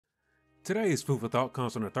Today's food for thought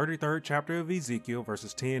comes from the 33rd chapter of Ezekiel,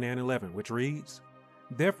 verses 10 and 11, which reads,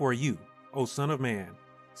 "Therefore you, O son of man,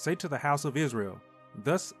 say to the house of Israel,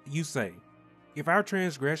 thus you say, if our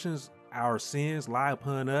transgressions, our sins lie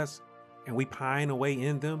upon us, and we pine away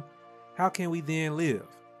in them, how can we then live?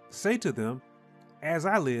 Say to them, as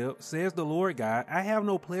I live, says the Lord God, I have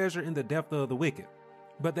no pleasure in the death of the wicked,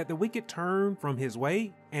 but that the wicked turn from his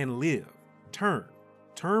way and live. Turn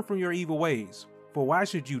from your evil ways. For why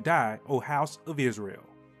should you die, O house of Israel?"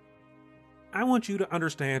 I want you to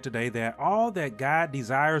understand today that all that God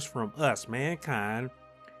desires from us, mankind,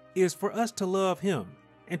 is for us to love him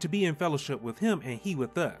and to be in fellowship with him and he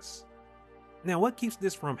with us. Now, what keeps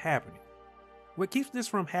this from happening? What keeps this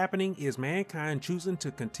from happening is mankind choosing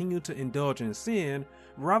to continue to indulge in sin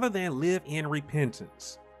rather than live in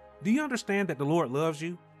repentance. Do you understand that the Lord loves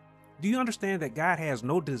you? Do you understand that God has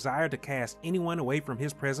no desire to cast anyone away from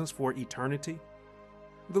his presence for eternity?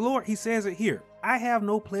 The Lord, he says it here, I have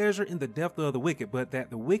no pleasure in the death of the wicked, but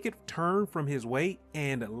that the wicked turn from his way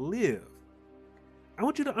and live. I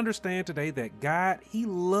want you to understand today that God, he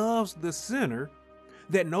loves the sinner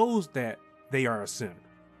that knows that they are a sinner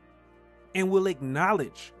and will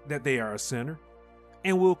acknowledge that they are a sinner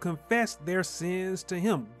and will confess their sins to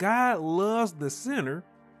him. God loves the sinner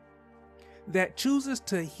that chooses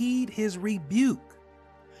to heed his rebuke.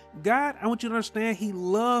 God, I want you to understand, he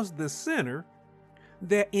loves the sinner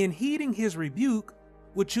that in heeding his rebuke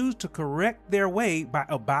would choose to correct their way by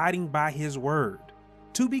abiding by his word.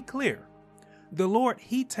 To be clear, the Lord,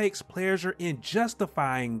 he takes pleasure in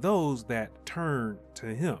justifying those that turn to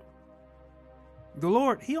him. The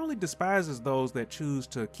Lord, he only despises those that choose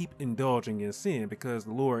to keep indulging in sin, because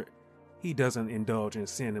the Lord, he doesn't indulge in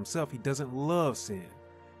sin himself. He doesn't love sin.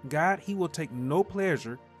 God, he will take no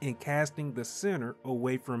pleasure in casting the sinner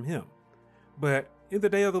away from him. But in the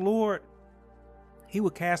day of the Lord, he will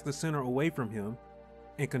cast the sinner away from him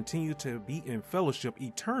and continue to be in fellowship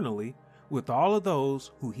eternally with all of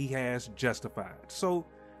those who he has justified. So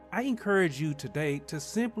I encourage you today to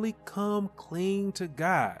simply come clean to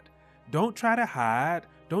God. Don't try to hide.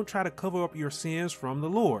 Don't try to cover up your sins from the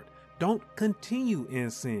Lord. Don't continue in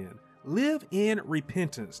sin. Live in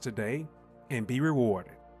repentance today and be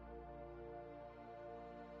rewarded.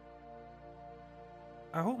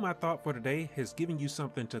 I hope my thought for today has given you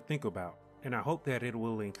something to think about. And I hope that it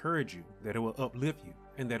will encourage you, that it will uplift you,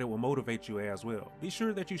 and that it will motivate you as well. Be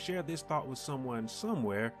sure that you share this thought with someone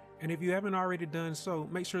somewhere. And if you haven't already done so,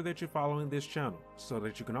 make sure that you're following this channel so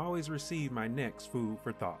that you can always receive my next food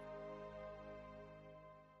for thought.